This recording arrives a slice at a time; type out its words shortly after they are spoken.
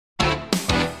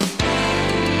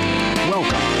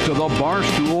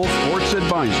Barstool Sports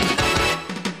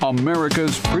Advisors,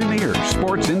 America's premier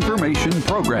sports information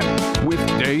program, with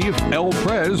Dave El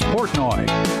Prez Portnoy,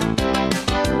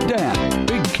 Dan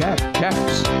Big Cat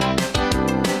Caps,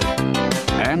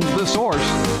 and the source,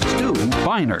 Stu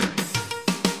Feiner.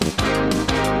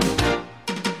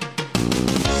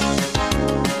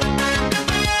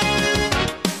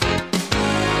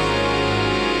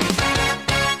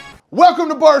 Welcome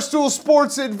to Barstool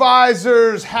Sports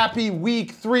Advisors. Happy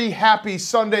week 3, happy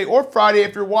Sunday or Friday.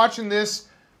 If you're watching this,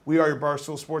 we are your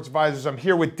Barstool Sports Advisors. I'm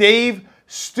here with Dave,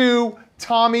 Stu,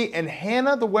 Tommy, and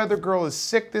Hannah. The weather girl is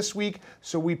sick this week,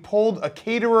 so we pulled a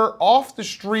caterer off the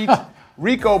street.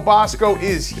 Rico Bosco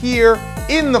is here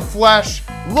in the flesh,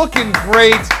 looking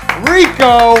great.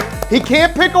 Rico, he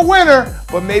can't pick a winner,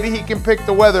 but maybe he can pick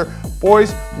the weather.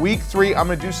 Boys, week 3, I'm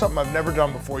going to do something I've never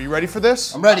done before. You ready for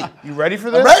this? I'm ready. You ready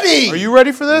for this? I'm ready! Are you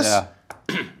ready for this?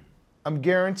 Yeah. I'm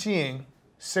guaranteeing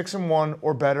 6-1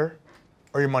 or better,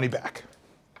 or your money back.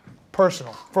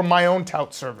 Personal, from my own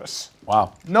tout service.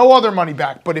 Wow. No other money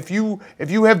back, but if you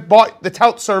have bought the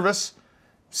tout service,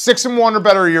 6-1 or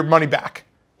better, or your money back.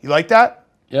 You like that?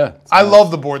 Yeah. I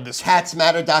love the board this week.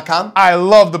 Catsmatter.com? I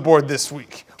love the board this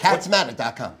week.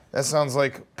 Catsmatter.com. That sounds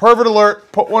like pervert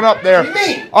alert. Put one up there. What do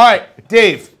you mean? All right,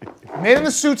 Dave. Man in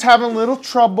the suit's having a little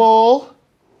trouble.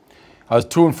 I was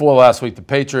 2-4 last week. The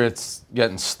Patriots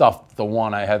getting stuffed the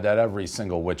one. I had that every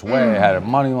single which way. I had a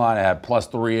money line. I had plus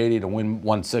 380 to win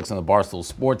 1-6 in the Barstool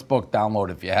Sportsbook. Download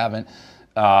if you haven't.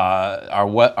 Our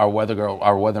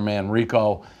weatherman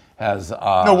Rico has.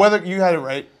 No, you had it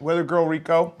right. Weather girl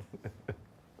Rico.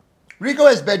 Rico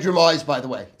has bedroom eyes, by the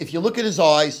way. If you look at his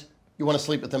eyes, you want to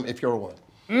sleep with him if you're a woman.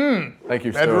 Thank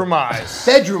you, Stu. Bedroom eyes.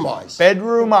 Bedroom eyes.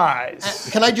 Bedroom eyes.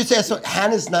 Can I just ask? So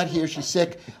Hannah's not here. She's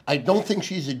sick. I don't think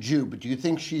she's a Jew, but do you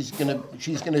think she's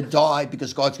gonna die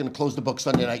because God's gonna close the book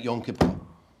Sunday night Yom Kippur?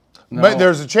 No. But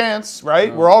there's a chance,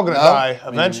 right? We're all gonna die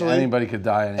eventually. Anybody could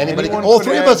die. All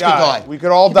three of us could die. We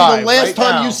could all Could die. be the last right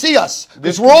time now. you see us.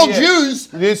 This Because we're all could be it.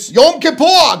 Jews. Yom Kippur.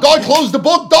 God closed the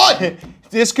book. Done.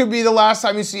 This could be the last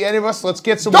time you see any of us. Let's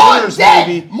get some Done. winners, Dead.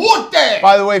 baby. Morte.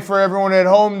 By the way, for everyone at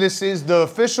home, this is the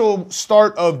official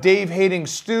start of Dave hating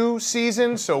Stu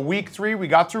season. So week 3, we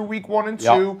got through week 1 and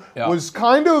 2. Yep. Was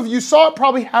kind of, you saw it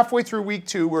probably halfway through week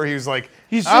 2 where he was like,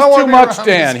 He's I don't just wanna too be much, around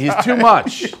Dan. this He's guy. too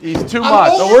much. He's too I'm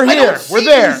much. old. So we're I here. don't see We're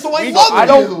there. you, so I We- love I you.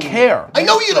 don't care. I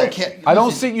know you don't care. I don't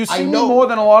Listen, see you. I See me know. more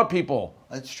than a lot of people.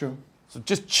 That's true. So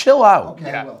just chill out. Okay,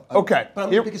 Yeah. I will. Okay. But I'm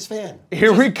Here- your biggest fan.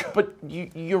 Here we go. But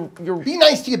you're Be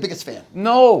nice to your biggest fan.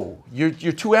 no. You're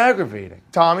too aggravating.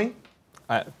 Tommy?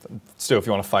 Stu, if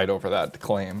you want to fight over that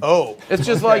claim. Oh. It's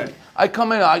just like I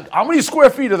come in. How many square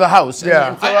feet of the house? Yeah.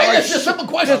 And for I like- asked you a simple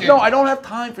question. No, I don't have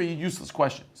time for your useless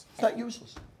questions. It's not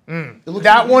useless. It looks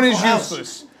That like a one is beautiful house.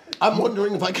 useless. I'm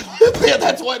wondering if I can live there.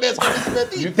 That's why I'm asking Mr.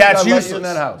 Smith. That's I'd let you useless. in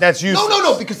that house. That's useless.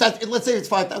 No, because let's say it's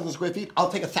 5,000 square feet. I'll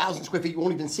take 1,000 square feet. You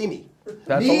won't even see me.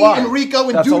 That's me a lie. and Rico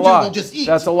and That's a Juju lie. will just eat.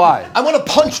 That's a lie. I want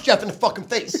to punch Jeff in the fucking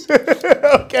face. I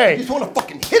Okay. just want to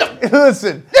fucking hit him.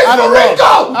 Listen. This I is don't know.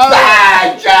 Rico!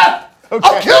 Bang, Jeff! Okay.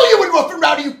 I'll kill you in rough and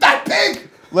rowdy, you fat pig!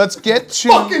 Let's get to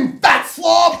Fucking fat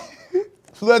slob!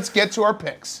 Let's get to our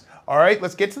picks. All right,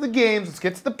 let's get to the games. Let's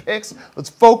get to the picks. Let's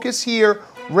focus here.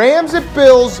 Rams at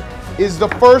Bills is the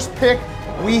first pick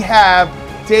we have.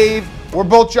 Dave, we're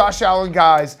both Josh Allen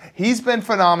guys. He's been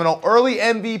phenomenal. Early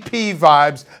MVP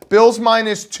vibes. Bills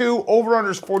 -2,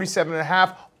 over-unders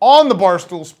 47.5 on the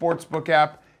Barstool Sportsbook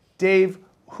app. Dave,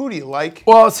 who do you like?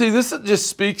 Well, see, this just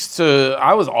speaks to.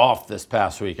 I was off this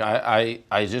past week. I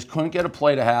just couldn't get a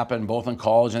play to happen, both in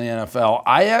college and the NFL.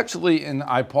 I actually, and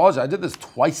I apologize, I did this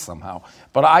twice somehow,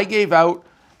 but I gave out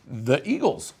the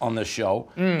Eagles on this show,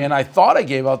 and I thought I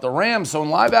gave out the Rams. So in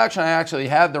live action, I actually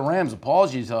had the Rams.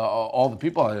 Apologies to all the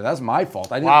people out there. That's my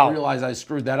fault. I didn't realize I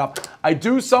screwed that up.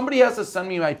 Somebody has to send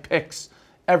me my picks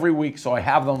every week so I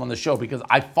have them on the show because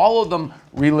I follow them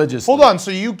religiously. Hold on,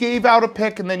 so you gave out a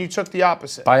pick and then you took the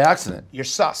opposite. By accident. You're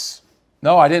sus.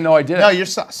 No, I didn't know I did it. No, you're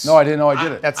sus. No, I didn't know I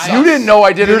did it. That's you sus. didn't know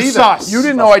I did You're it either. sus. You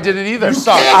didn't know I did it either. You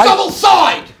can't double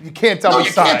side! You can't No, double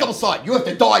you side. can't double side. You have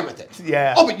to die with it.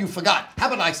 Yeah. Oh, but you forgot. How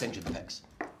about I send you the picks?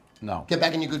 No. Get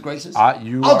back in your good graces? I'll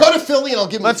go to Philly and I'll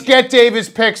give him Let's get David's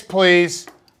picks, please.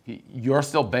 You're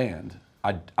still banned.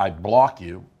 I block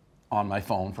you on my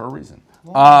phone for a reason.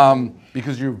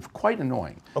 Because you're quite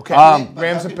annoying. Okay, But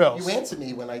Rams how and could Bills. You answer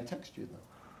me when I text you,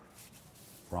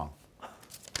 though. Wrong.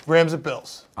 Rams and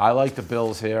Bills. I like the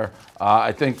Bills here.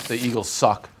 I think the Eagles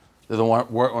suck. They're one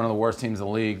of the worst teams in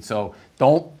the league. So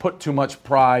don't put too much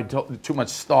pride, too much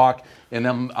stock. in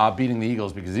them beating the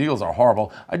Eagles because the Eagles are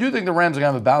horrible. I do think the Rams are going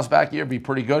to have a bounce back year, be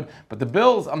pretty good. But the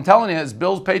Bills, I'm telling you, it's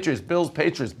Bills, Patriots, Bills,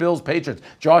 Patriots, Bills, Patriots.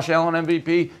 Josh Allen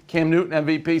MVP, Cam Newton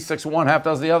MVP, 6-1, half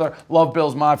does the other. Love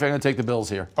Bills Mafia. I'm going to take the Bills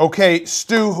here. Okay,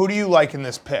 Stu, who do you like in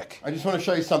this pick? I just want to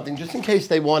show you something, just in case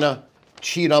they want to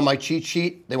cheat on my cheat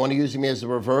sheet. They want to use me as a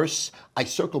reverse. I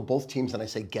circle both teams and I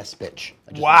say, guess bitch.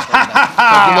 Wow.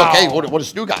 Look, hey, what does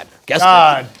Stu got? Guess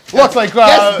God. bitch. Look, Like,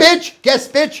 guess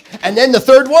bitch. And then the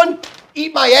third one,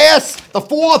 eat my ass. The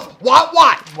fourth, what?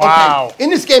 Wow. Okay.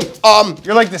 In this game,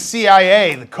 You're like the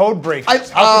CIA, the code breakers.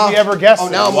 How could we ever guess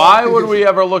this? now Why would we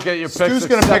ever look at your picks Stu's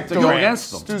going to pick except the to go Rams.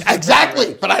 against them? Stu's gonna exactly.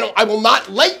 pick the But I will not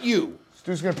let you.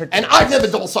 Stu's going to pick the And Rams. I've never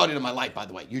double-sided in my life, by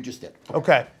the way. You just did.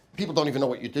 Okay. People don't even know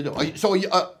what you did. Are you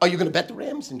going to bet the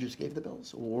Rams and just gave the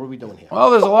Bills? Or what are we doing here? Well,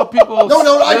 there's a lot of people.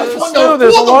 No, I just want to know.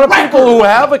 There's a for the lot of record. people who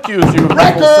have accused you of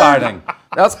double-siding.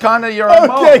 That's kind of your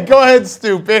MO. Okay, go ahead,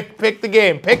 Stu. Pick the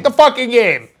game. Pick the fucking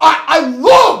game. I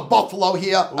love Buffalo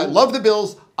here. Ooh. I love the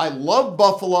Bills. I love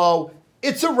Buffalo.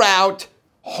 It's a rout.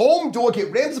 Home dog here.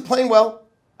 Rams are playing well.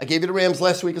 I gave you the Rams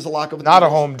last week as a lock over the Not a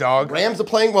Bills. home dog. Rams are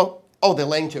playing well. Oh, they're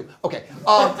laying 2. Okay.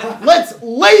 Let's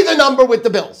lay the number with the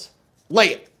Bills. Lay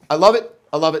it. I love it.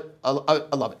 I love it. I love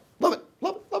it. Love it.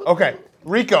 Love it. Okay,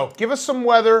 Rico, give us some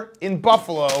weather in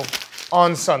Buffalo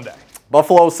on Sunday.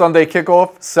 Buffalo Sunday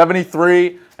kickoff,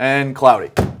 73 and cloudy.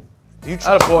 You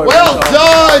try. Attaboy, Well Rico.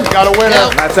 done. Got a winner. Now,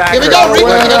 That's here we accurate. go, Rico.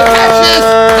 You got to catch this.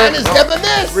 And it's never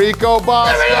miss. Rico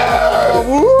Bosco.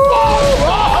 Woo!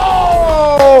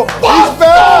 Oh, he's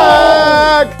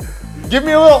back. Give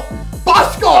me a little.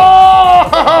 Bosco.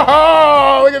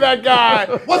 Oh, look at that guy.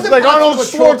 Wasn't It's like Bosco Arnold a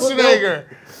chocolate Schwarzenegger.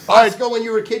 Bosco, when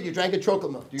you were a kid, you drank a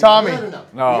chocolate milk. Do you Tommy. remember that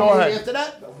or No. You Go know ahead. After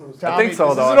that? I think so,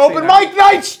 This though. is an I've open seen that. mic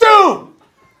night, Stu.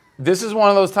 This is one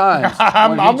of those times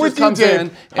I'm when he just with you, comes Dave. in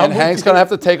I'm and with Hank's you. going to have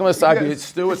to take him aside. Because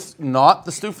Stu, it's not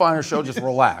the Stu Feiner show. Just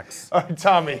relax. All right,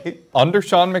 Tommy. Under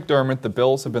Sean McDermott, the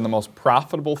Bills have been the most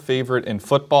profitable favorite in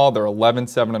football. They're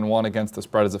 11-7-1 against the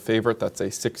spread as a favorite. That's a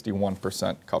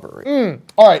 61% cover rate.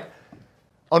 All right.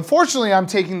 Unfortunately, I'm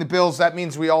taking the Bills. That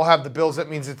means we all have the Bills. That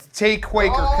means it's take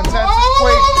Quaker. Consensus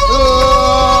Quake.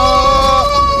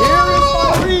 Here is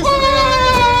my reasoning.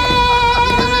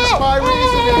 Here is my reasoning.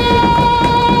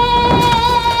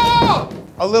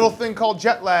 A little thing called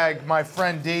jet lag, my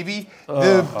friend Davey.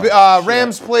 The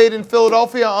Rams played in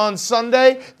Philadelphia on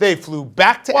Sunday. They flew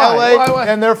back to Why? LA, Why?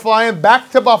 and they're flying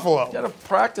back to Buffalo. Get a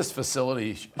practice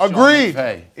facility. Agreed.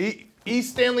 Hey. E.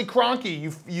 Stanley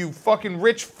Kroenke, you fucking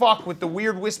rich fuck with the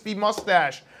weird wispy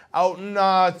mustache out in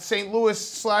St.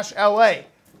 Louis/LA.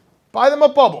 Buy them a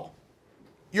bubble.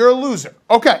 You're a loser.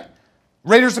 Okay.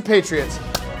 Raiders and Patriots.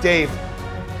 Dave.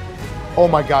 Oh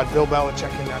my God, Bill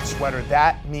Belichick in that sweater.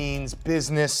 That means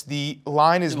business. The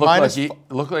line is Looked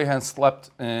like he hadn't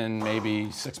slept in maybe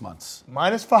 6 months.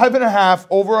 -5.5.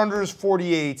 Over under is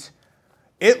 48.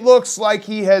 It looks like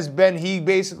he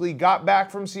basically got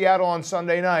back from Seattle on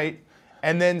Sunday night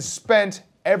and then spent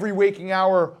every waking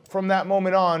hour from that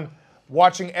moment on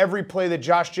watching every play that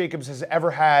Josh Jacobs has ever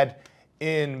had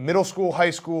in middle school, high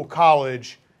school,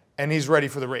 college, and he's ready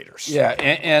for the Raiders. Yeah,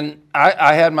 and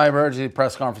I had my emergency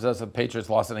press conference as the Patriots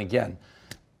lost, and again,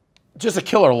 just a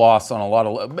killer loss on a lot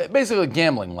of, basically a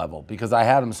gambling level, because I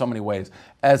had him so many ways.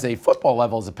 As a football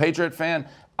level, as a Patriot fan,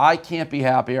 I can't be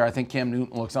happier. I think Cam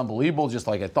Newton looks unbelievable, just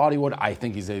like I thought he would. I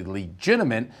think he's a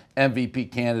legitimate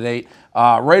MVP candidate.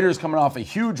 Raiders coming off a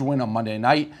huge win on Monday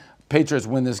night. Patriots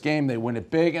win this game. They win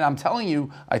it big. And I'm telling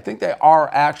you, I think they are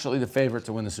actually the favorite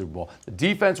to win the Super Bowl. The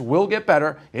defense will get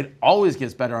better. It always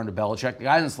gets better under Belichick. The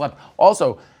guy hasn't slept.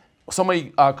 Also, so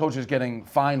many coaches getting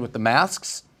fined with the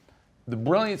masks. The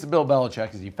brilliance of Bill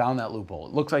Belichick is he found that loophole.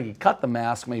 It looks like he cut the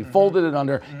mask, maybe folded it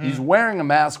under. He's wearing a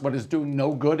mask, but it's doing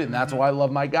no good, and that's why I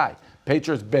love my guy.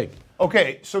 Patriots big.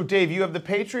 Okay, so Dave, you have the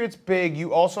Patriots big.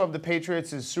 You also have the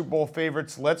Patriots as Super Bowl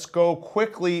favorites. Let's go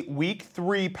quickly. Week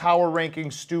 3 power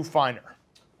rankings, Stu Feiner.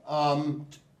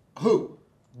 Who?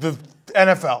 The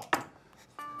NFL.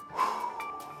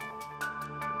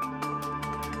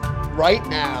 Right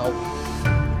now,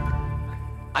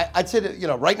 I'd say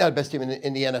that, right now the best team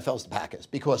in the NFL is the Packers,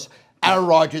 because Aaron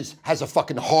Rodgers has a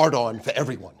fucking hard-on for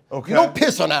everyone. Okay. You don't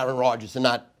piss on Aaron Rodgers and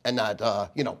not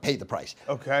pay the price.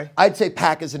 Okay. I'd say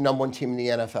Packers are the #1 team in the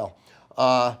NFL.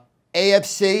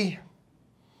 AFC,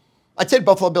 I'd say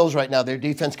Buffalo Bills right now. Their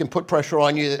defense can put pressure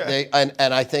on you,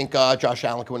 and I think Josh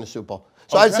Allen can win the Super Bowl.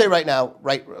 So I'd say right now,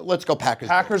 let's go Packers.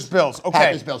 Packers, Bills. Okay.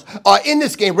 Packers, Bills. In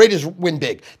this game, Raiders win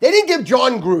big. They didn't give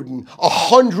John Gruden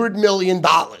 $100 million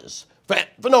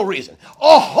for no reason.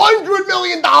 $100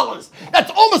 million.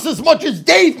 That's almost as much as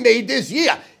Dave made this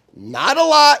year. Not a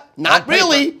lot. Not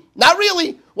really. Not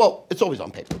really. Well, it's always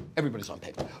on paper. Everybody's on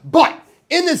paper. But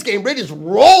in this game, Raiders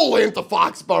roll into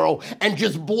Foxborough and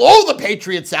just blow the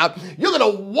Patriots out. You're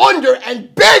going to wonder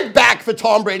and beg back for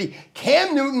Tom Brady.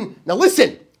 Cam Newton. Now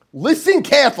listen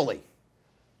carefully.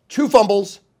 2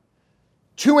 fumbles,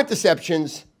 2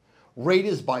 interceptions,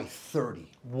 Raiders by 30.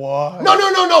 What?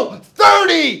 No.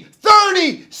 30.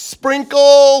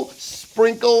 Sprinkle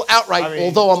outright, I mean,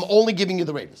 although I'm only giving you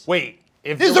the Raiders. Wait,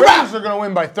 if This the is a Raiders wrap. are going to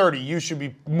win by 30, you should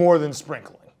be more than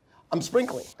sprinkling. I'm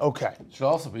sprinkling. Okay. Should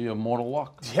also be a mortal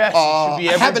lock. Yes, it should be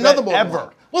I every have another bet mortal ever.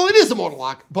 lock. Well, it is a mortal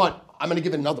lock, but I'm going to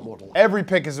give it another mortal lock. Every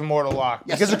pick is a mortal lock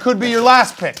Yes, because sir. it could be your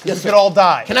last pick. Yes, We sir. could all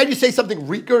die. Can I just say something?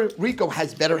 Rico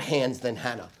has better hands than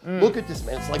Hannah. Look at this,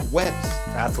 man. It's like webs.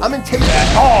 I'm intimidated.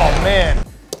 Oh, man.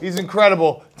 He's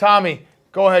incredible. Tommy,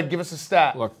 go ahead. Give us a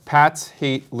stat. Look, Pats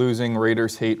hate losing,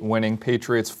 Raiders hate winning.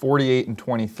 Patriots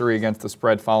 48-23 against the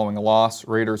spread following a loss.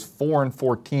 Raiders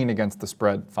 4-14 against the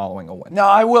spread following a win. Now,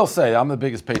 I will say, I'm the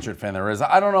biggest Patriot fan there is.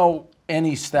 I don't know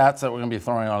any stats that we're going to be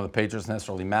throwing out of the Patriots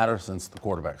necessarily matter since the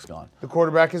quarterback's gone. The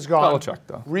quarterback is gone. Belichick,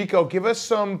 though. Rico, give us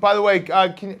some. By the way, can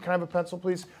I have a pencil,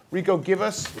 please? Rico, give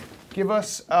us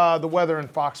the weather in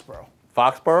Foxborough.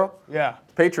 Foxborough? Yeah.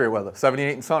 Patriot weather,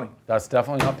 78 and sunny. That's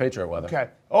definitely not Patriot weather. Okay.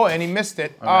 Oh, and he missed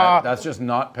it. That's just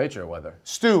not Patriot weather.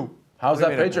 Stu. How's What do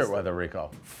that you mean I Patriot missed it? weather,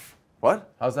 Rico? What?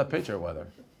 How's that Patriot weather?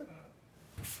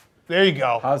 There you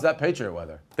go. How's that Patriot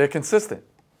weather? They're consistent.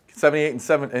 78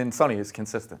 and sunny is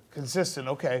consistent. Consistent.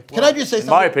 Okay. Can I just say In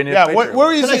something? my opinion, Yeah. it's Where Patriot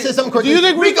are you? Can I say something quickly? Do you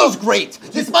think Rico's great?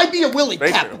 This might be a Willie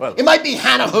Patriot Pep. weather. It might be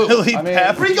Hannah Who. Willie I mean,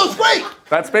 Pep. Rico's great.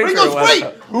 That's Patriot Rico's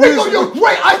weather. great. Rico, you're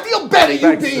great. I feel better you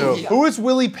Thanks, being Stu. here. Who is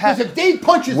Willie Pep? Because if Dave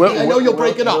punches me, I know you'll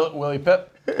break it up. Willie Pep?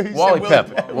 said Wally Willie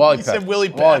Pep. Pep. Wally He Pep. said Willie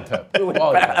Pep. Wally Pep.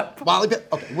 Wally Pep. Wally Pep.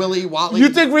 Okay, Wally. You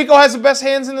think Rico has the best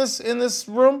hands in this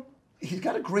room? He's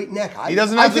got a great neck. He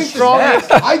doesn't have the think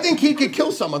strongest. I think he could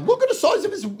kill someone. Look at the size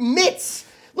of his mitts.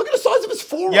 Look at the size of his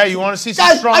forearms. Yeah, you wanna see some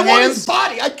Guys, strong I want hands? his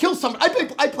body. I'd kill someone. I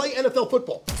play NFL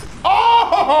football.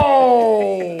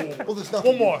 Oh! Well, there's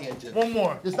nothing One more. you can't do. One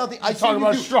more. There's nothing. I You saw talking you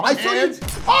about do. strong I saw hands? you.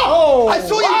 Oh! I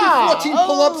saw you wow. do 14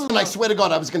 pull-ups, and I swear to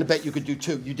God, I was going to bet you could do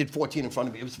 2. You did 14 in front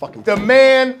of me. It was fucking. The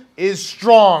man is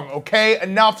strong, okay?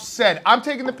 Enough said. I'm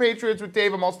taking the Patriots with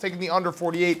Dave. I'm also taking the under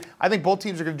 48. I think both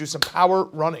teams are going to do some power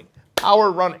running.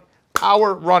 Power running.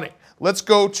 Power running. Let's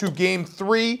go to game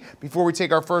 3 before we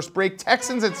take our first break.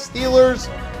 Texans and Steelers.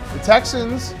 The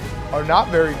Texans are not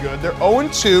very good. They're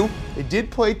 0-2. They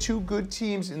did play 2 good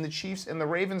teams in the Chiefs and the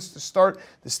Ravens to start.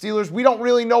 The Steelers, we don't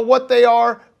really know what they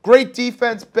are. Great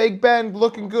defense. Big Ben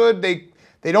looking good. They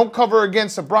don't cover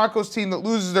against a Broncos team that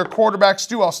loses their quarterback.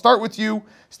 Stu, I'll start with you.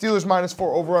 Steelers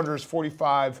 -4, over-under is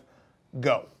 45.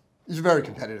 Go. This is a very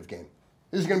competitive game.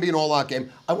 This is going to be an all-out game.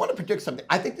 I want to predict something.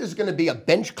 I think there's going to be a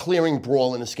bench-clearing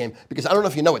brawl in this game because I don't know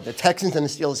if you know it. The Texans and the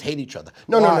Steelers hate each other.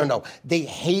 Why? No. They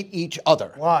hate each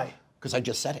other. Why? Because I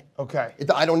just said it. Okay.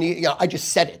 I don't need, I just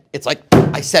said it. It's like,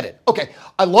 I said it. Okay,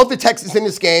 I love the Texans in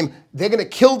this game. They're going to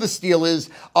kill the Steelers.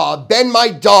 Ben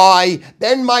might die.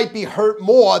 Ben might be hurt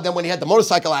more than when he had the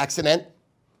motorcycle accident.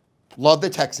 Love the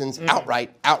Texans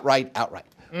outright.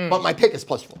 But my pick is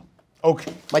 +4.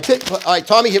 Okay. My pick, all right,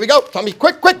 Tommy, here we go. Tommy,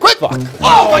 quick.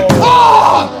 Oh, my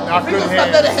God! Not good Rico's got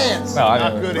hands. better hands. No, I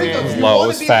Not mean, good it hands. was You low, it want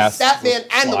was to be fast. the stat man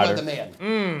and Slider. the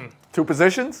weatherman. 2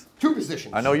 positions? 2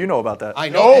 positions. I know you know about that. I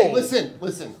know. No. Hey,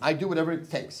 listen. I do whatever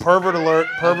it takes. Pervert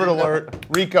alert.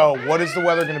 Rico, what is the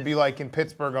weather going to be like in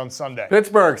Pittsburgh on Sunday?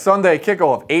 Pittsburgh, Sunday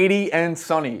kickoff, 80 and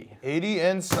sunny. 80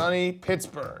 and sunny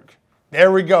Pittsburgh.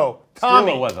 There we go.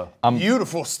 Tommy. Steeler weather.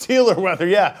 Beautiful Steeler weather.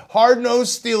 Yeah.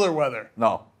 Hard-nosed Steeler weather.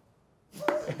 No.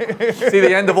 See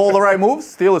the end of all the right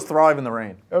moves? Steelers thrive in the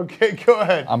rain. Okay, go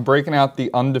ahead. I'm breaking out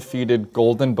the undefeated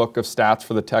golden book of stats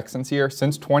for the Texans here.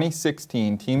 Since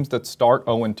 2016, teams that start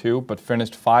 0-2 but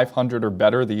finished 500 or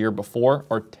better the year before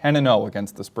are 10-0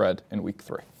 against the spread in week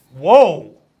 3.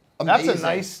 Whoa. That's a Amazing.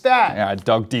 nice stat. Yeah, I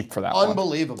dug deep for that one.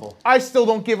 Unbelievable. I still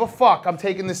don't give a fuck. I'm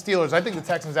taking the Steelers. I think the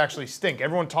Texans actually stink.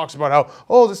 Everyone talks about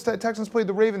how, the Texans played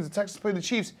the Ravens, the Texans played the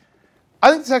Chiefs.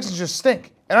 I think the Texans just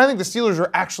stink. And I think the Steelers are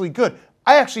actually good.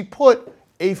 I actually put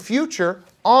a future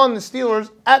on the Steelers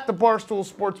at the Barstool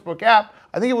Sportsbook app.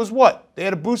 I think it was what? They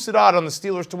had a boosted odd on the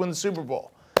Steelers to win the Super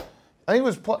Bowl. I think it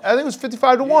was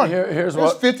 55-1. Here's it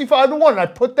was what- 55-1. And I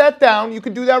put that down. You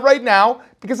can do that right now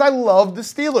because I love the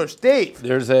Steelers. Dave.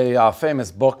 There's a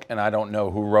famous book, and I don't know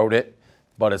who wrote it,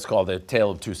 but it's called A Tale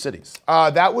of Two Cities.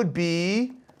 That would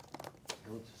be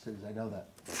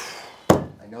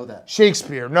I know that.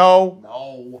 Shakespeare. No.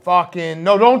 No. Fucking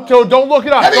no! Don't look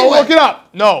it up. Hemingway. Don't look it up.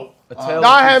 No. Tale of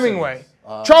Not Two Hemingway. Cities.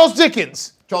 Charles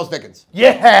Dickens. Charles Dickens.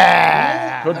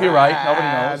 Yeah. Could be right.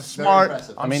 Nobody knows. Smart.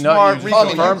 impressive. I mean, smart. no, you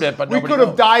confirmed it, but we nobody could have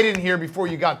knows. died in here before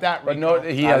you got that. But Rico. no,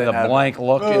 he had didn't a have blank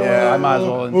look. I might as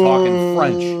well been talking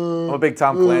French. I'm a big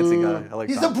Tom Clancy guy. I like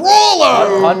He's Tom a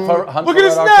brawler. Hunt Look for at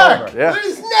his Red neck. October. Yeah. Look at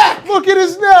his neck. Look at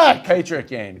his neck. Patriot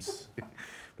games.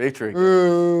 Patriot. We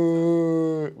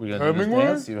gonna do this Hemingway?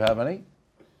 dance? Do you have any?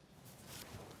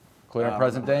 Clear and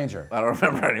present danger. I don't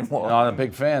remember anymore. Not a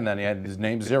big fan. Then he had his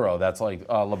name Zero. That's like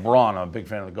LeBron. I'm a big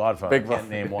fan of The Godfather. Big I can't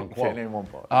name one quote. Can't name one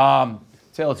quote.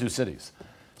 Tale of Two Cities.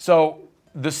 So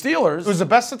the Steelers. It was the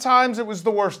best of times. It was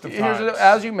the worst of times.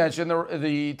 As you mentioned,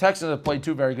 the Texans have played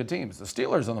two very good teams. The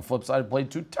Steelers, on the flip side, have played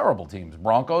two terrible teams.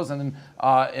 Broncos, and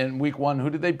then in Week 1, who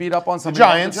did they beat up on? The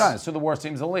Giants. The Giants, two of the worst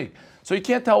teams in the league. So you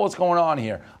can't tell what's going on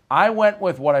here. I went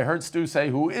with what I heard Stu say,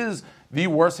 who is the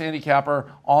worst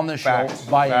handicapper on the show Facts.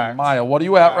 by a Facts. mile. What are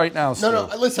you at right now, Stu? No,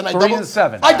 listen, 3 and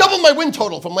 7. I doubled my win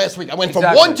total from last week. I went from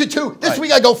Exactly. 1 to 2. This Right.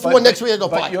 week I go 4, But- next week I go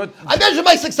but 5. you're- I measure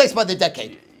my success by the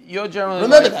decade. You're generally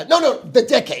Remember like- that. No, the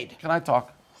decade. Can I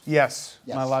talk? Yes.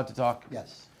 Am I allowed to talk?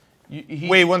 Yes.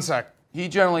 Wait 1 sec. He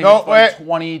generally No, does like wait.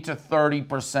 20 to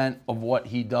 30% of what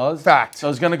he does. Fact. So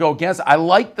he's going to go against. I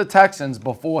like the Texans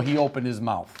before he opened his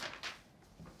mouth.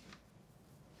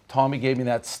 Tommy gave me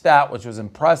that stat, which was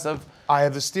impressive. I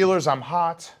have the Steelers. I'm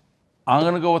hot. I'm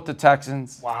going to go with the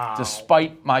Texans, Wow.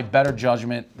 despite my better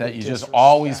judgment that you just disrespect.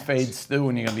 always fade Stu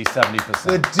and you're going to be 70%.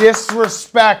 The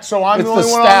disrespect. So I'm It's the only the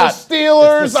one on the stat.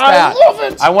 Steelers. It's the I stat. love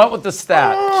it. I went with the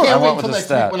stat. I Can't went wait with till the next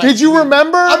stat. week when Did you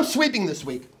remember? I'm sweeping this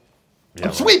week.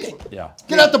 I'm sweeping. Yeah.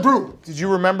 Get out the broom. Did you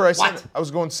remember I said What? I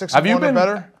was going 6 Have you and 1 or been-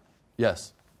 better?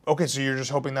 Yes. Okay, so you're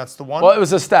just hoping that's the one? Well, it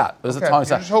was a stat. It was Okay, a Tommy you're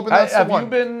stat. just hoping that's the Have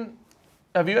one.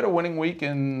 Have you had a winning week?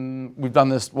 And we've done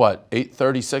this, what, 8,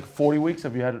 36, 40 weeks?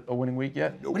 Have you had a winning week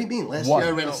yet? What do you mean? Last One. year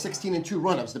I ran a 16-2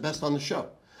 run. I was the best on the show.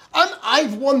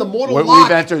 I've won the Mortal We've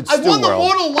Lock. entered I've won Stu the World.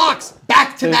 Mortal Locks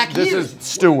back-to-back This years. is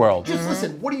Stu World. Just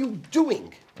listen, what are you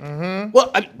doing?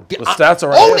 Well, the stats are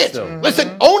right own here it. still.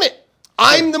 Listen, own it.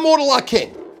 I'm the Mortal Lock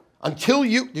king. Until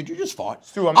you, did you just fart?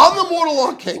 Stu, I'm the Mortal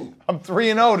Lock king. I'm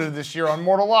 3-0 this year on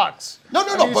Mortal Locks. No,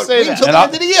 How do you but say wait that? until the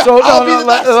end of the year. So I'll be the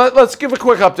best. let's give a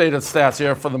quick update of stats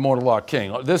here for the Mortal Lock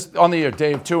King. This on the year,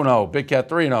 Dave 2-0, Big Cat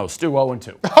 3-0, Stu 0-2.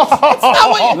 It's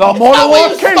not where you, The it's Mortal not where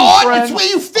Lock you king, start, friend. it's where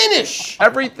you finish.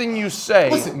 Everything you say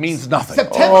Listen, means nothing.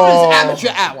 September is amateur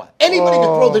hour. Anybody can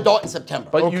throw the dart in September.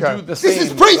 But you Okay. do the same. This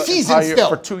is preseason entire- still.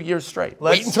 for 2 years straight.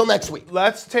 Wait until next week.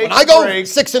 Let's take When I a go break.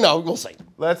 6-0, we'll see.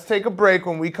 Let's take a break.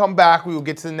 When we come back, we will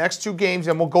get to the next 2 games,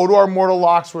 and we'll go to our Mortal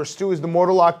Locks, where Stu is the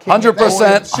Mortal Lock king.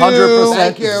 100%, 100%,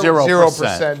 Thank you. 0%.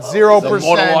 0%. The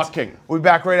Mortal Lock king. We'll be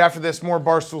back right after this. More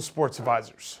Barstool Sports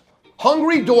Advisors.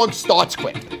 Hungry dog starts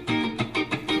quick.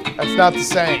 That's not the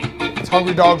saying. It's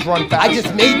hungry dogs run fast. I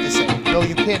just made the same. No,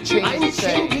 you can't change I'm the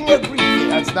saying. changing everything.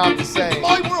 That's not the saying.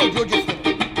 My world, you're just.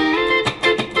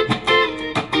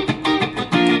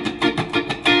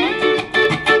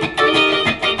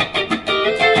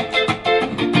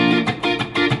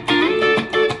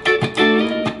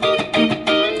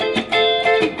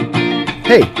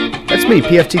 Hey, that's me,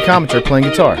 PFT commentator playing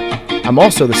guitar. I'm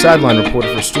also the sideline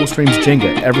reporter for Stool Stream's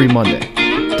Jenga every Monday.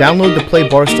 Download the Play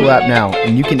Barstool app now,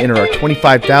 and you can enter our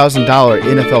 $25,000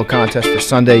 NFL contest for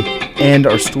Sunday and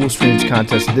our Stool Streams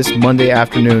contest this Monday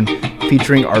afternoon,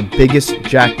 featuring our biggest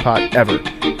jackpot ever,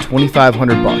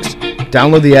 $2,500.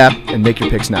 Download the app and make your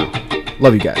picks now.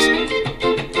 Love you guys.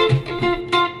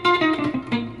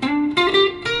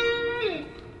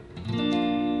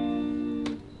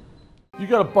 You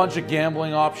got a bunch of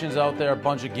gambling options out there, a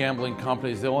bunch of gambling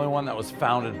companies. The only one that was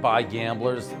founded by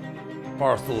gamblers,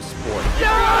 Barstool Sports.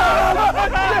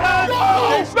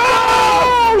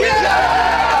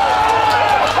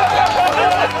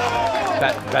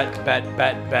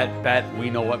 Bet. We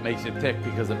know what makes you tick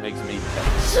because it makes me tick.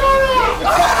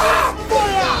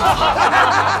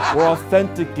 We're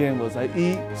authentic gamblers. I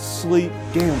eat, sleep,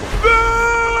 gamble.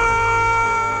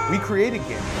 We created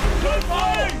gambling.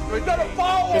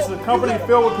 It's a company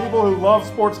filled with people who love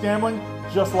sports gambling,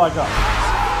 just like us.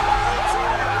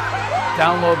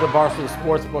 Download the Barstool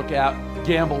Sportsbook app.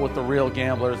 Gamble with the real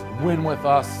gamblers. Win with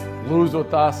us. Lose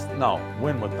with us. No,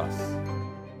 win with us.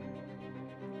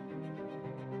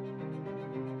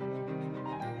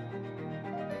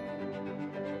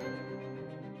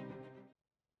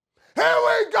 Here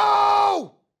we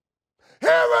go! Here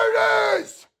it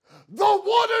is! The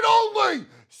one and only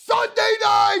Sunday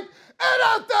night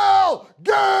NFL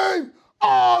game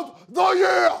of the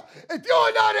year! If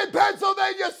you're not in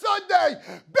Pennsylvania Sunday,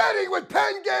 betting with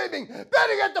Penn Gaming,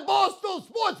 betting at the Barstool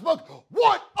Sportsbook,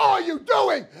 what are you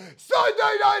doing?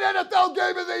 Sunday night NFL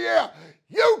game of the year.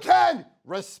 You can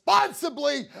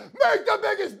responsibly make the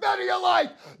biggest bet of your life,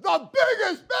 the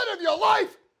biggest bet of your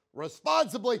life,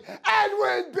 responsibly, and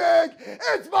win big.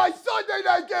 It's my Sunday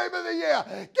night game of the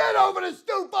year. Get over to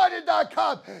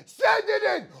StuFeiner.com. Send it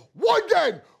in. One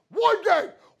game.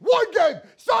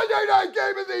 Sunday night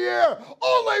game of the year.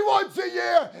 Only once a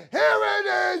year. Here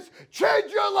it is.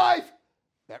 Change your life.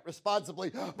 Bet responsibly,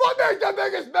 but make the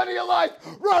biggest bet of your life.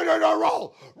 Ready to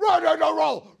roll.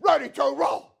 Ready to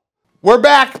roll. We're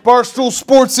back, Barstool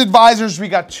Sports Advisors. We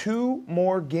got 2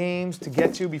 more games to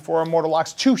get to before our Mortal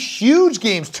Locks. 2 huge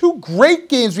games, 2 great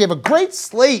games. We have a great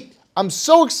slate. I'm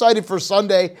so excited for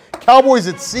Sunday. Cowboys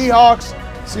at Seahawks.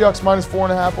 Seahawks minus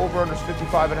 4.5, over-under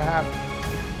 55.5.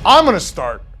 I'm going to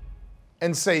start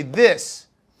and say this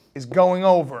is going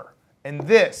over, and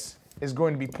this is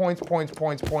going to be points.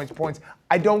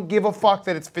 I don't give a fuck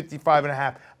that it's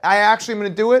 55.5. I actually am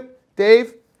going to do it,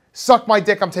 Dave. Suck my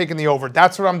dick, I'm taking the over.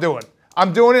 That's what I'm doing.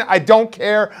 I'm doing it. I don't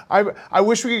care. I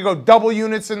wish we could go double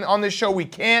units on this show. We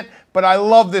can't, but I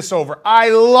love this over. I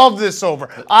love this over.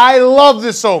 I love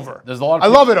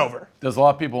it over. There's a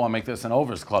lot of people who want to make this an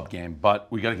overs club game, but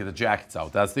we got to get the jackets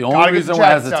out. That's the only reason we're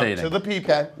hesitating. To the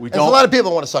people. Okay. There's a lot of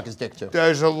people that want to suck his dick too.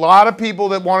 There's a lot of people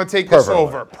that want to take this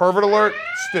over. Pervert alert,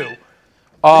 Stu.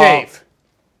 Dave.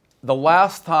 The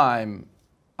last time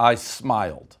I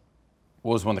smiled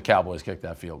was when the Cowboys kicked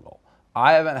that field goal.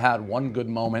 I haven't had one good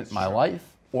moment in my life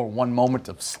or one moment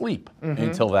of sleep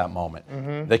until that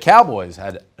moment. The Cowboys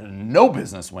had no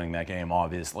business winning that game,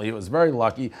 obviously. It was very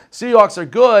lucky. Seahawks are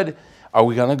good. Are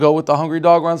we going to go with the hungry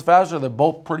dog runs faster? They're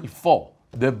both pretty full.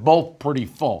 They've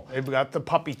got the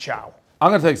puppy chow.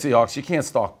 I'm going to take Seahawks. You can't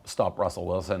stop Russell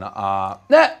Wilson.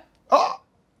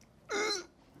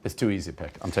 It's too easy to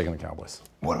pick. I'm taking the Cowboys.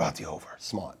 What about the over?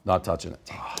 Smart. Not touching it.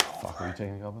 Fuck, are you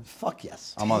taking the Cowboys? Fuck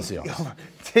yes. I'm on the Seahawks.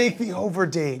 Take the over,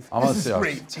 Dave. I'm on the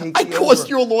Seahawks. I caused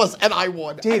your loss and I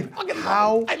won. Dave,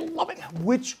 I love it.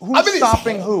 Who's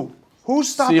stopping who? Who's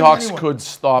stopping Seahawks anyone? could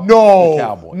stop the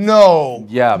Cowboys. No.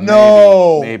 Yeah,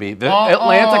 no. Maybe.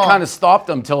 Atlanta kind of stopped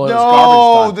them till it was garbage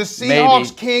No, time. the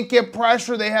Seahawks can't get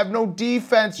pressure. They have no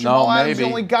defense. Jamal Adams the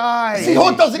only guy.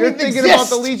 Seahawks doesn't You're even thinking exist. about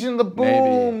the Legion of the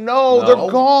Boom. Maybe. No, they're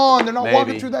gone. They're not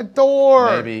walking through that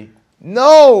door. Maybe.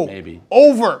 No. Maybe.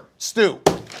 Over, Stu.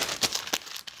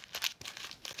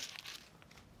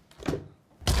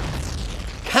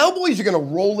 Cowboys are going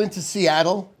to roll into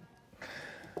Seattle,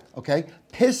 okay?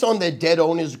 Piss on their dead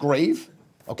owner's grave,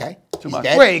 okay? Too much.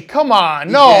 Dead. Wait, come on.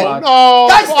 dead. No.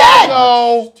 Guy's dead.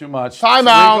 No. Too much. Time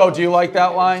out. Rico, do you like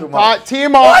that line? Tee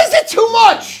him Why up. is it too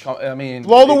much? I mean,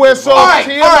 Blow the whistle. All right,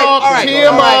 Tee him up. Tee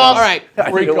him up. All right.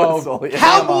 Rico.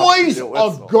 Cowboys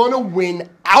are going to win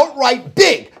outright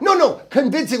big. No,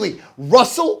 convincingly.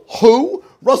 Russell who?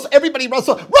 Russell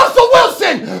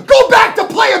Wilson! Go back to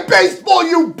playing baseball,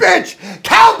 you bitch!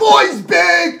 Cowboys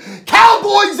big!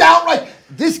 Cowboys outright!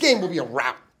 This game will be a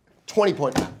wrap.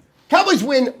 20-point wrap. Cowboys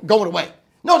win, going away.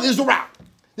 No, this is a wrap.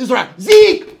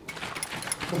 Zeke!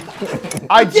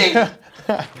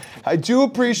 I do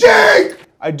appreciate. Zeke!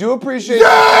 I do appreciate. Zeke!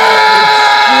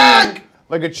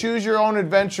 Like a choose your own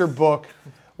adventure book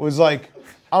was like,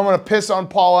 I'm gonna piss on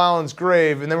Paul Allen's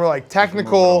grave, and then we're like,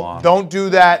 technical, don't do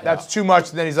that. That's too much.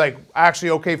 And then he's like,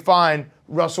 actually, okay, fine.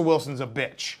 Russell Wilson's a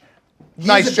bitch.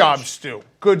 Nice job, Stu.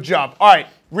 Good job. All right,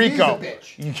 Rico, He's a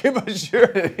bitch. You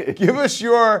give us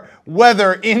your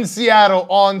weather in Seattle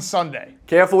on Sunday.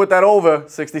 Careful with that over.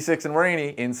 66 and rainy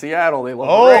in Seattle. They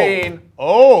love the rain.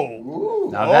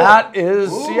 Now that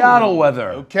is Seattle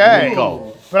weather. Okay.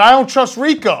 Rico. But I don't trust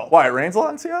Rico. Why, it rains a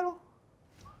lot in Seattle?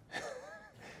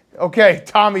 Okay,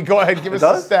 Tommy, go ahead. Give us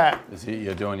the stat. Is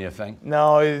you're doing your thing?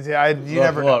 No, you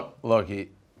never know. Look,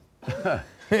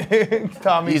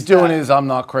 Tommy, he's doing his I'm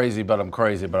not crazy, but I'm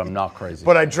crazy, but I'm not crazy.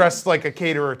 But I dressed like a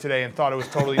caterer today and thought it was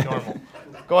totally normal.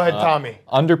 Go ahead, Tommy.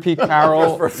 Under Pete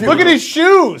Carroll. Look at his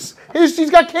shoes.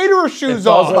 He's got caterer shoes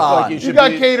on. Like You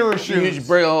got caterer shoes. You should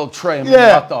bring a little tray and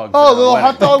hot dogs. Oh, a little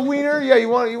hot dog wiener? Yeah, you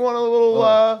want a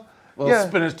little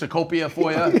spinach tacopia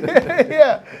for you?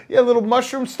 yeah, a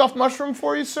little stuffed mushroom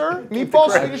for you, sir. Meatball,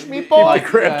 Swedish meatball. Keep the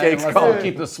crab cakes going.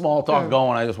 Keep the small talk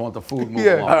going. I just want the food moving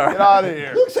along. Get out of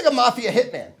here. He looks like a mafia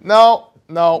hitman. No,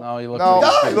 he looks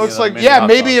He looks like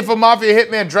maybe if a mafia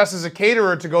hitman dresses a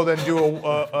caterer to go then do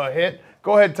a hit.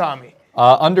 Go ahead, Tommy.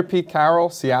 Under Pete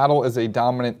Carroll, Seattle is a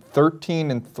dominant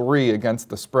 13-3 against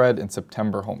the spread in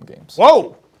September home games.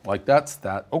 Whoa. Like that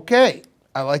stat. Okay.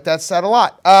 I like that stat a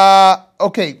lot.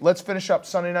 Okay, let's finish up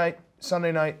Sunday night.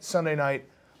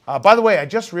 By the way, I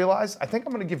just realized I think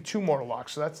I'm going to give 2 mortal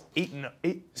locks, so that's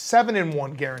 7 and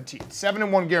 1 guaranteed. 7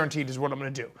 and 1 guaranteed is what I'm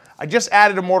going to do. I just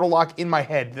added a mortal lock in my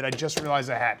head that I just realized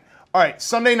I had. All right,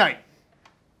 Sunday night,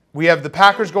 we have the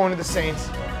Packers going to the Saints.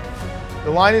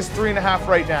 The line is 3.5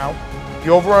 right now. The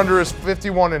over/under is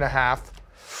 51.5.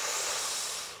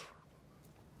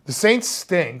 The Saints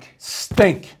stink.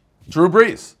 Stink. Drew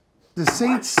Brees. The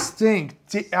Saints stink.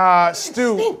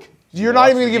 Stu, you're not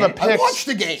even going to give a pick. I watched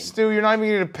the game. Stu, you're not even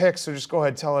going to give a pick, so just go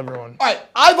ahead, tell everyone. All right,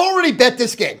 I've already bet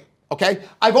this game, okay?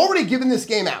 I've already given this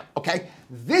game out, okay?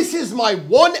 This is my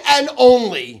one and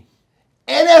only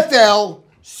NFL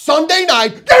Sunday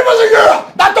night game of the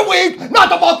year! Not the week, not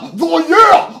the month, the year!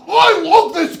 I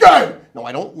love this game! No,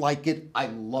 I don't like it. I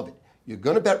love it. You're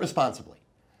going to bet responsibly.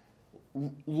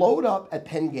 Load up at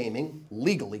Penn Gaming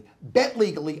legally, bet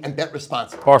legally, and bet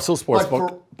responsibly. Barstool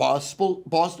Sportsbook. Barstool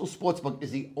Sportsbook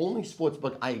is the only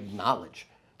sportsbook I acknowledge.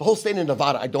 The whole state of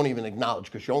Nevada, I don't even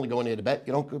acknowledge because you're only going there to bet.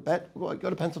 You don't go bet, go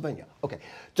to Pennsylvania. Okay.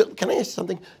 Can I ask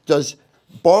something? Does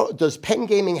Penn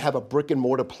Gaming have a brick and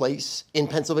mortar place in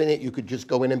Pennsylvania you could just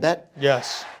go in and bet?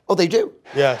 Yes. Oh, they do?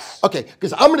 Yes. Okay,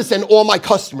 because I'm going to send all my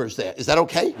customers there. Is that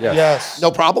okay? Yes. Yes. No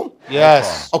problem?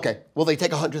 Yes. Okay. Will they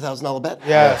take a $100,000 bet?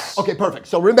 Yes. Okay, perfect.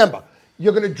 So remember,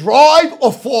 you're going to drive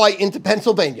or fly into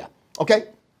Pennsylvania. Okay?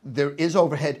 There is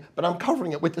overhead, but I'm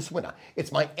covering it with this winner.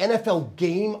 It's my NFL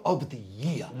Game of the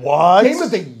Year. What? Game of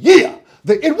the Year.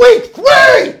 In week 3!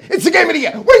 It's the Game of the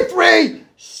Year. Week 3!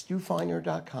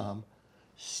 StuFeiner.com.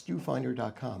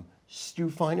 StuFeiner.com.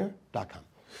 StuFeiner.com.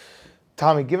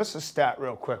 Tommy, give us a stat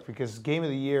real quick because Game of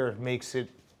the Year makes it.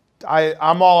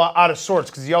 I'm all out of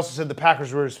sorts because he also said the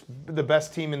Packers were the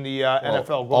best team in the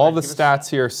NFL. All the stats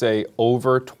here say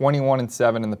over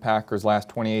 21-7 in the Packers' last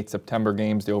 28 September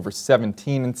games, the over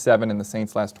 17-7 in the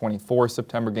Saints' last 24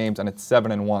 September games, and it's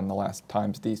 7-1 the last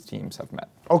times these teams have met.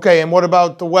 Okay, and what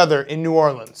about the weather in New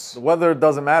Orleans? The weather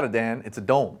doesn't matter, Dan. It's a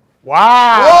dome.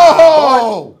 Wow!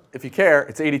 Whoa! If you care,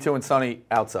 it's 82 and sunny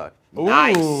outside. Ooh,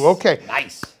 Nice. okay.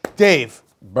 Nice. Dave.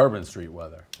 Bourbon Street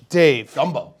weather. Dave.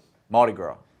 Gumbo. Mardi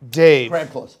Gras. Dave. Crab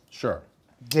claws. Sure.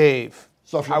 Dave.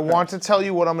 Social I crab. want to tell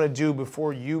you what I'm going to do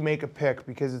before you make a pick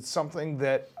because it's something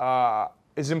that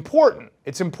is important.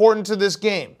 It's important to this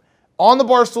game. On the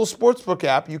Barstool Sportsbook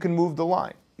app, you can move the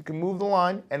line. You can move the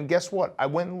line, and guess what? I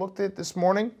went and looked at it this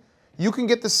morning. You can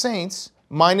get the Saints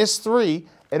 -3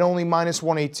 at only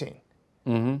 -118.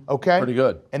 Okay? Pretty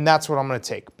good. And that's what I'm going to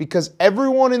take because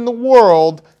everyone in the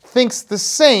world thinks the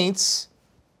Saints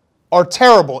are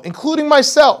terrible, including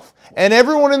myself. And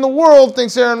everyone in the world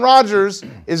thinks Aaron Rodgers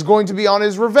is going to be on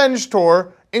his revenge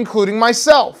tour, including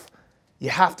myself. You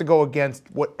have to go against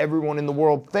what everyone in the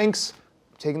world thinks.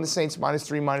 I'm taking the Saints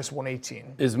 -3,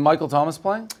 -118. Is Michael Thomas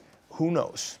playing? Who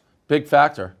knows? Big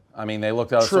factor. I mean, they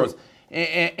looked out of True. sorts.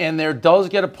 And there does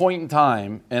get a point in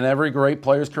time in every great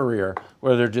player's career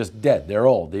where they're just dead. They're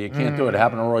old. You can't do it. It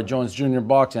happened to Roy Jones Jr. in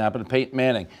boxing. It happened to Peyton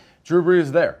Manning. Drew Brees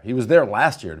is there. He was there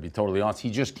last year, to be totally honest. He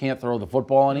just can't throw the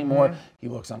football anymore. He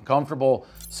looks uncomfortable.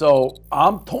 So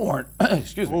I'm torn.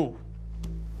 Excuse me. Ooh.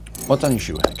 What's on your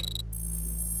shoe, Hank?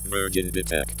 Virgin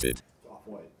detected.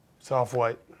 It's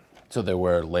off-white. So they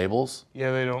wear labels?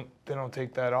 Yeah, they don't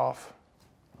take that off.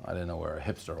 I didn't know we're a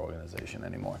hipster organization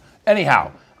anymore.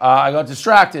 Anyhow, I got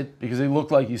distracted because he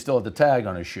looked like he still had the tag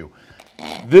on his shoe.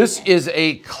 This is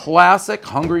a classic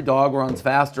Hungry Dog Runs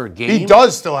Faster game. He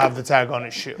does still have the tag on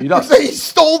his shoe. He does. He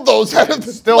stole those out of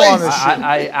the Still place. on his shoe.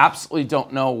 I absolutely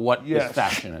don't know what Yes. is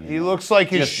fashion anymore. He looks like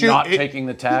his Just shoe. not taking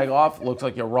the tag off looks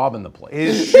like you're robbing the place.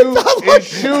 His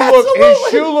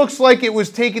shoe looks like it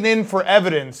was taken in for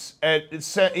evidence at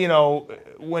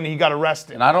when he got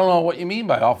arrested. And I don't know what you mean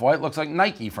by off-white. Looks like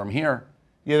Nike from here.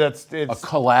 Yeah, it's A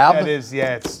collab? That is,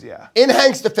 yeah, yeah. In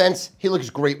Hank's defense, he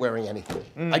looks great wearing anything.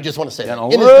 I just want to say that. Yeah,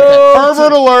 In his defense.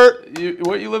 Pervert alert!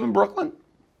 You live in Brooklyn?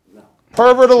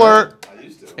 Pervert alert!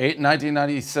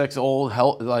 1996 old,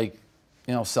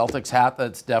 Celtics hat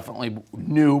that's definitely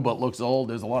new but looks old.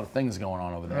 There's a lot of things going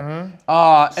on over there.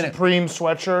 Supreme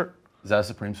sweatshirt. Is that a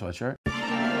Supreme sweatshirt?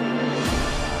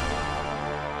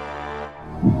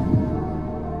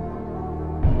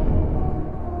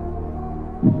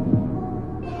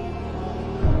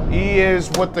 He is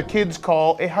what the kids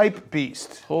call a hype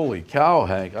beast. Holy cow,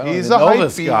 Hank. I don't He's even a know hype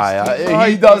this beast. guy. He's a He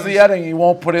hype does the beast. editing. He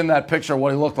won't put in that picture of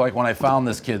what he looked like when I found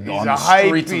this kid on He's the a hype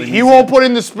streets of the beast. museum. He won't put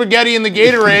in the spaghetti in the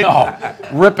Gatorade. No,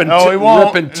 ripping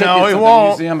tickets No, he at the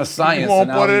won't. Museum of Science. He won't and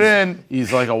now put it in.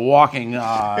 He's like a walking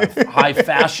high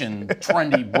fashion,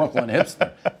 trendy Brooklyn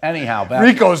hipster. Anyhow, back.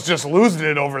 Rico's just losing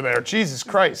it over there. Jesus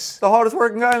Christ. The hardest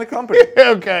working guy in the company.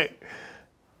 Okay.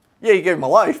 Yeah, you gave him a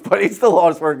life, but he's still the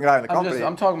hardest working guy in the company.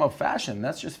 I'm talking about fashion.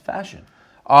 That's just fashion.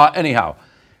 Anyhow,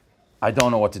 I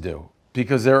don't know what to do.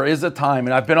 Because there is a time,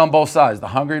 and I've been on both sides. The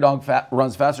hungry dog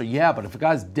runs faster. Yeah, but if a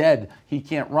guy's dead, he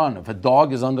can't run. If a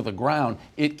dog is under the ground,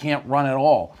 it can't run at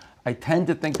all. I tend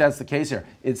to think that's the case here.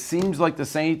 It seems like the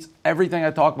Saints, everything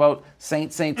I talk about,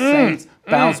 Saints,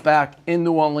 bounce back in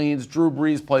New Orleans. Drew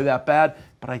Brees play that bad,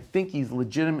 but I think he's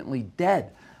legitimately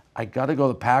dead. I got to go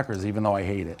the Packers, even though I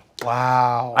hate it.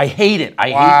 Wow. I hate it. I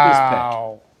hate this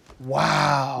pick.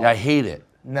 Wow. Yeah, I hate it.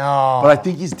 No. But I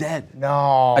think he's dead.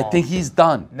 No. I think he's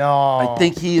done. No. I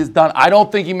think he is done. I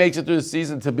don't think he makes it through the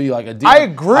season to be like a deal. I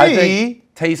agree. I think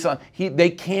Taysom, they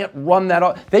can't run that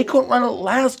off. They couldn't run it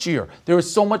last year. They were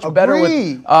so much better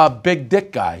with Big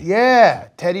Dick guy. Yeah,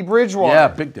 Teddy Bridgewater. Yeah,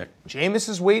 Big Dick. Jameis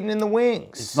is waiting in the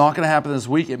wings. It's not going to happen this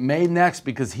week. It may next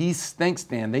because he stinks,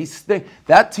 Dan. They stink.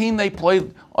 That team they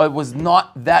played was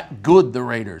not that good, the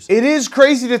Raiders. It is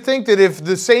crazy to think that if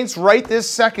the Saints right this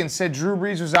second said Drew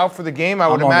Brees was out for the game, I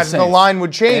would imagine the line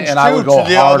would change and I would go to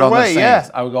the hard other on way. the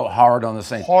Saints. I would go hard on the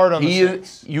Saints. Hard on the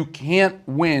Saints. You can't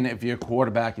win if your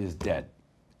quarterback is dead.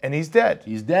 And he's dead.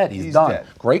 He's dead. He's done. Dead.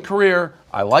 Great career.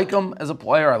 I like him as a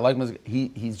player. I like him as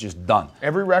he's just done.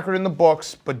 Every record in the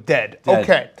books, but dead.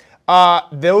 Okay.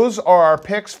 Those are our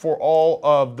picks for all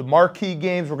of the marquee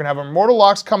games. We're going to have our Mortal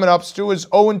Locks coming up. Stu is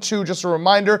 0-2. Just a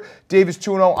reminder, Dave is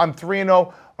 2-0. I'm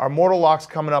 3-0. Our Mortal Locks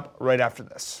coming up right after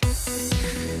this.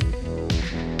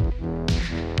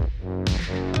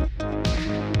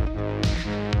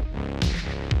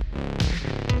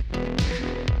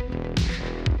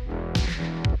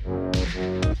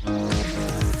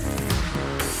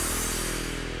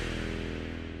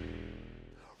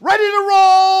 Ready to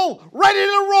roll! Ready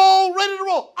to roll! Ready to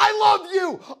roll! I love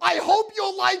you! I hope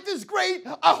your life is great.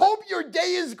 I hope your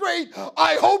day is great.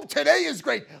 I hope today is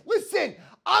great. Listen,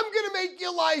 I'm going to make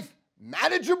your life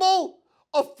manageable,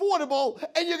 affordable,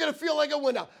 and you're going to feel like a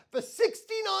winner. For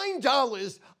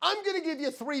 $69, I'm going to give you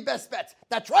 3 best bets.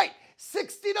 That's right.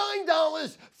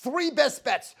 $69, 3 best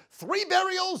bets. 3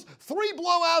 burials, 3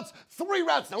 blowouts, 3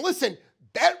 routes. Now listen,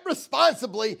 bet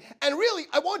responsibly, and really,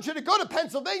 I want you to go to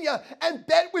Pennsylvania and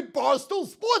bet with Barstool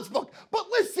Sportsbook. But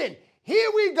listen, here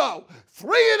we go.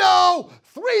 3-0,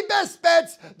 3 best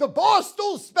bets, the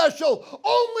Barstool Special,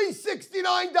 only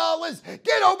 $69.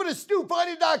 Get over to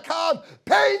StuFeiner.com,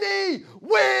 pay me,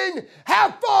 win,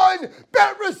 have fun,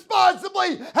 bet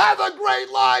responsibly, have a great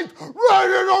life,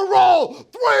 ready to roll.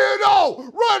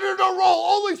 3-0, ready to roll,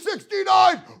 only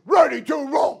 $69, ready to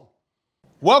roll.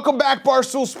 Welcome back,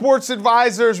 Barstool Sports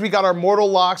Advisors. We got our Mortal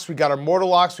Locks. We got our Mortal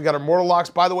Locks. We got our Mortal Locks.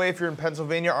 By the way, if you're in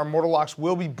Pennsylvania, our Mortal Locks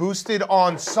will be boosted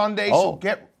on Sunday. So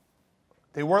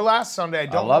they were last Sunday.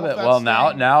 I love it. Well,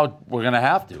 now we're gonna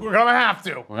have to. We're gonna have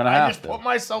to. We're gonna have to. I just put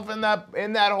myself in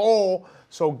that hole.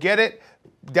 So get it.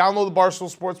 Download the Barstool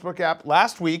Sportsbook app.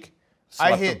 Last week,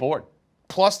 I hit the board.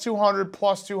 plus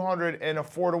 200, and a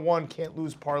 4-1 can't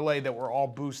lose parlay that were all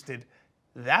boosted.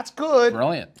 That's good.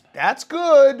 Brilliant. That's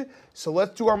good. So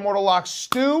let's do our Mortal Lock.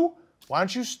 Stu, why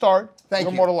don't you start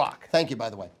your Mortal Lock? Thank you, by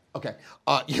the way. Okay.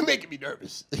 You're making me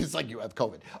nervous. It's like you have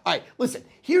COVID. All right, listen.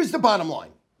 Here's the bottom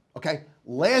line, okay?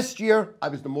 Last year, I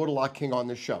was the Mortal Lock King on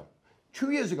this show.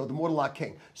 2 years ago, the Mortal Lock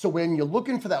King. So when you're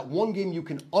looking for that one game you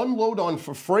can unload on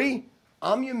for free,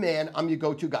 I'm your man. I'm your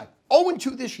go-to guy.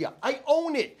 0-2 this year. I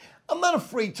own it. I'm not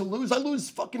afraid to lose. I lose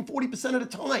fucking 40% of the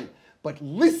time. But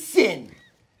listen.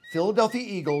 Philadelphia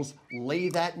Eagles lay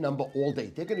that number all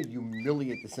day. They're going to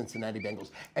humiliate the Cincinnati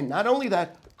Bengals. And not only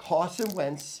that, Carson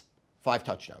Wentz, 5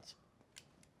 touchdowns.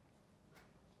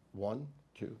 1,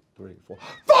 2, 3, 4.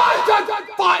 5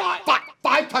 touchdowns!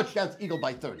 5 touchdowns, Eagles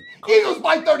by 30. Eagles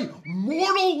by 30.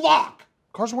 Mortal Lock.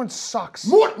 Carson Wentz sucks.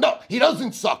 No, he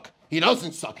doesn't suck. He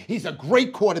doesn't suck. He's a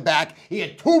great quarterback. He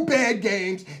had 2 bad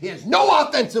games. He has no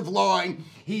offensive line.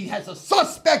 He has a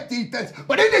suspect defense.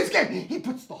 But in this game, he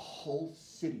puts the whole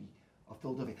city of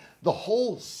Philadelphia, the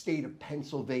whole state of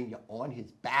Pennsylvania on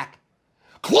his back.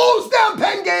 Close down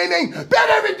Penn Gaming. Bet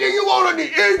everything you want on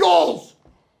the Eagles.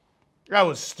 That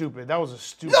was stupid. That was a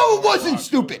stupid. No, it wasn't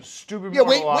stupid. Stupid. Yeah,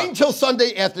 wait until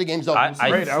Sunday after the game's over.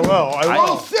 Great, I will.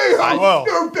 I'll see how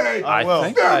stupid. I will.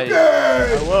 Stupid.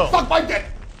 I will. Fuck my dick.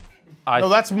 No,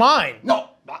 that's mine. No.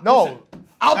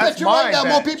 I'll bet you right now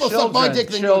more people suck my dick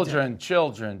than you do.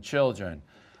 Children.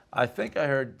 I think I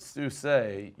heard Stu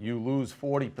say you lose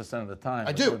 40% of the time.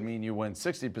 I do. Which would mean you win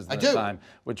 60% of the time,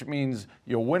 which means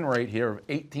your win rate here of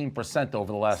 18%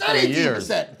 over the last 3 years. It's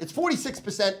not 18%. It's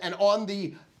 46%, and on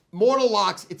the Mortal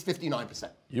Locks, it's 59%.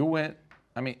 You win.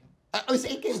 I mean, I was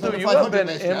 8 games Stu, under you 500 have been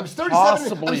last year. I was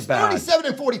impossibly bad. 37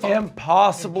 and 45.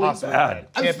 Impossibly bad.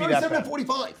 I was 37 and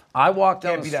 45. I walked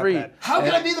down the street. How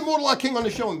can I be the Mortal Lock King on the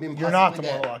show and be impossibly You're not the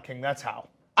bad? Mortal Lock King. That's how.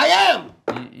 I am.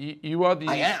 You are the.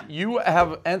 I am. You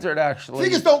have entered actually.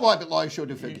 Figures don't lie, but lies sure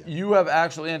do figure. You have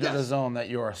actually entered a zone that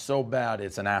you are so bad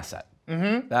it's an asset.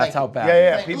 Mm-hmm. That's how bad.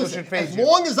 Yeah. People should face you. As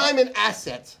long as I'm an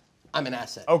asset, I'm an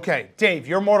asset. Okay, Dave,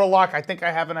 your mortal lock. I think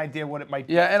I have an idea what it might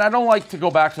be. Yeah, and I don't like to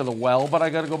go back to the well, but I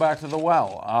got to go back to the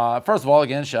well. First of all,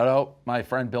 again, shout out my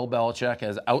friend Bill Belichick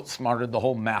has outsmarted the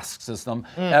whole mask system.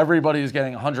 Everybody's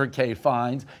getting 100K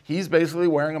fines. He's basically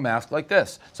wearing a mask like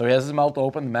this. So he has his mouth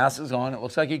open, the mask is on. It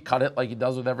looks like he cut it like he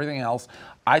does with everything else.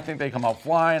 I think they come out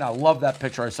flying. I love that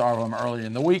picture I saw of him earlier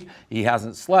in the week. He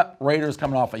hasn't slept. Raiders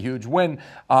coming off a huge win.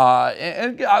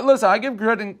 Listen, I give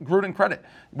Gruden credit.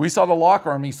 We saw the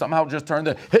locker room. He somehow just turned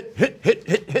the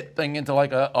hit thing into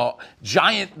like a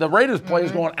giant. The Raiders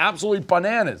players going absolutely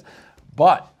bananas.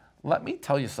 But let me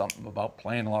tell you something about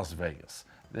playing in Las Vegas.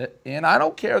 And I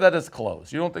don't care that it's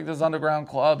closed. You don't think there's underground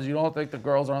clubs. You don't think the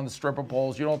girls are on the stripper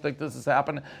poles. You don't think this is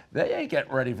happening. They ain't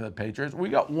getting ready for the Patriots. We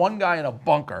got one guy in a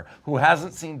bunker who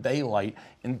hasn't seen daylight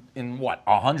in what,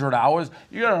 100 hours?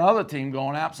 You got another team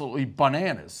going absolutely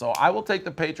bananas. So I will take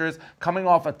the Patriots coming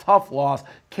off a tough loss.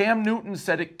 Cam Newton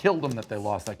said it killed him that they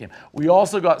lost that game. We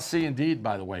also got C and D,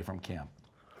 by the way, from Cam.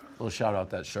 Little shout out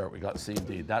that shirt. We got C and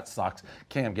D. That sucks.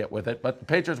 Can't get with it. But the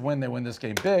Patriots win. They win this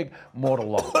game big. Mortal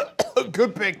low.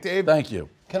 Good pick, Dave. Thank you.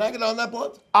 Can I get on that,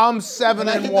 Blunt? I'm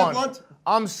 7-1.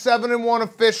 I'm 7-1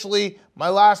 officially. My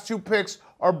last two picks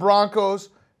are Broncos,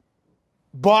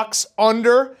 Bucks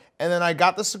under, and then I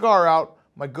got the cigar out.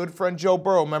 My good friend Joe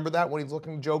Burrow. Remember that when he's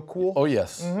looking Joe cool? Oh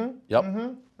yes. Yep.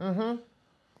 I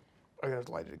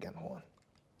gotta light it again.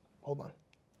 Hold on.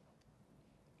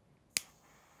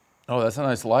 Oh, that's a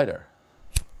nice lighter.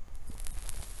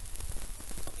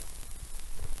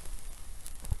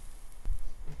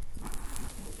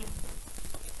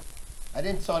 I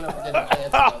didn't sign up for the answer,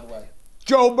 by the way.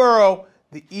 Joe Burrow,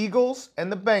 the Eagles and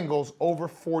the Bengals over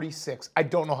 46. I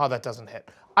don't know how that doesn't hit.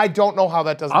 I'm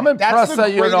impressed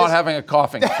that you're not having a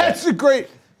coughing fit.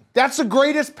 That's the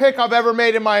greatest pick I've ever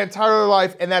made in my entire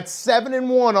life, and that's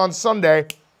 7-1 on Sunday.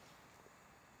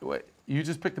 Wait, you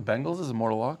just picked the Bengals as a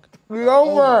mortal lock? We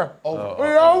over. We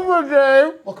over,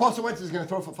 Dave. Well, Carson Wentz is going to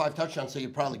throw for 5 touchdowns, so you're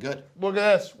probably good. Look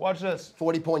at this. Watch this.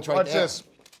 40 points right Watch there. this.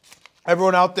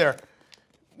 Everyone out there,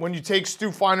 when you take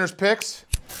Stu Feiner's picks,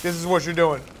 this is what you're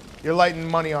doing. You're lighting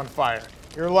money on fire.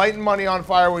 You're lighting money on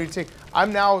fire when you take. I have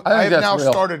now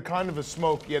started kind of a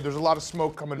smoke. Yeah, there's a lot of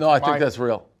smoke coming. No, I think that's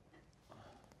real.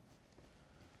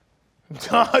 Is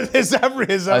that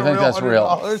real? I think that's real.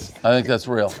 I think that's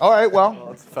real. All right, well.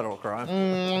 That's a federal crime.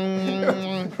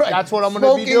 That's what I'm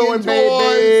going to be doing,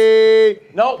 baby.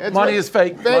 No, money is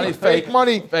fake. Money's fake.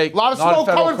 Money. Fake. A lot of smoke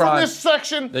coming from this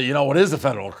section. You know what is a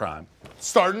federal crime?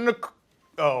 Starting to.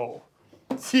 Oh.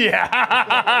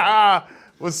 Yeah.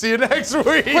 We'll see you next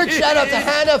week. Quick shout out to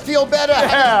Hannah. Feel better.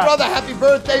 Hannah's brother, happy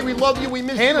birthday. We love you. We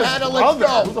miss you, Hannah. Let's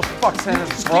go. Who the fuck's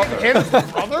Hannah's brother? Hannah's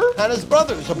brother? Hannah's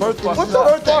brother. It's a birthday. What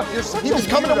the fuck? He was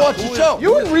coming to watch the show.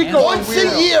 You and Rico Once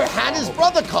a year, Hannah's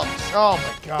brother comes. Oh,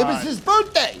 my God. It was his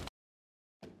birthday.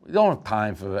 We don't have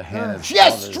time for Hannah's She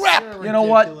has brothers. strep. You know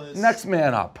what? Next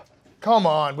man up. Come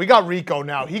on. We got Rico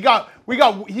now. She got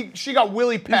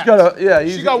Willie Pepped.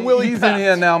 She got Willie He's Pepped. in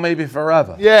here now, maybe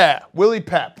forever. Yeah, Willie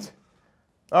Pepped.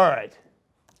 All right.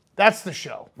 That's the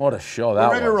show. What a show that was.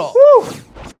 We're ready to roll.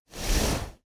 Woo!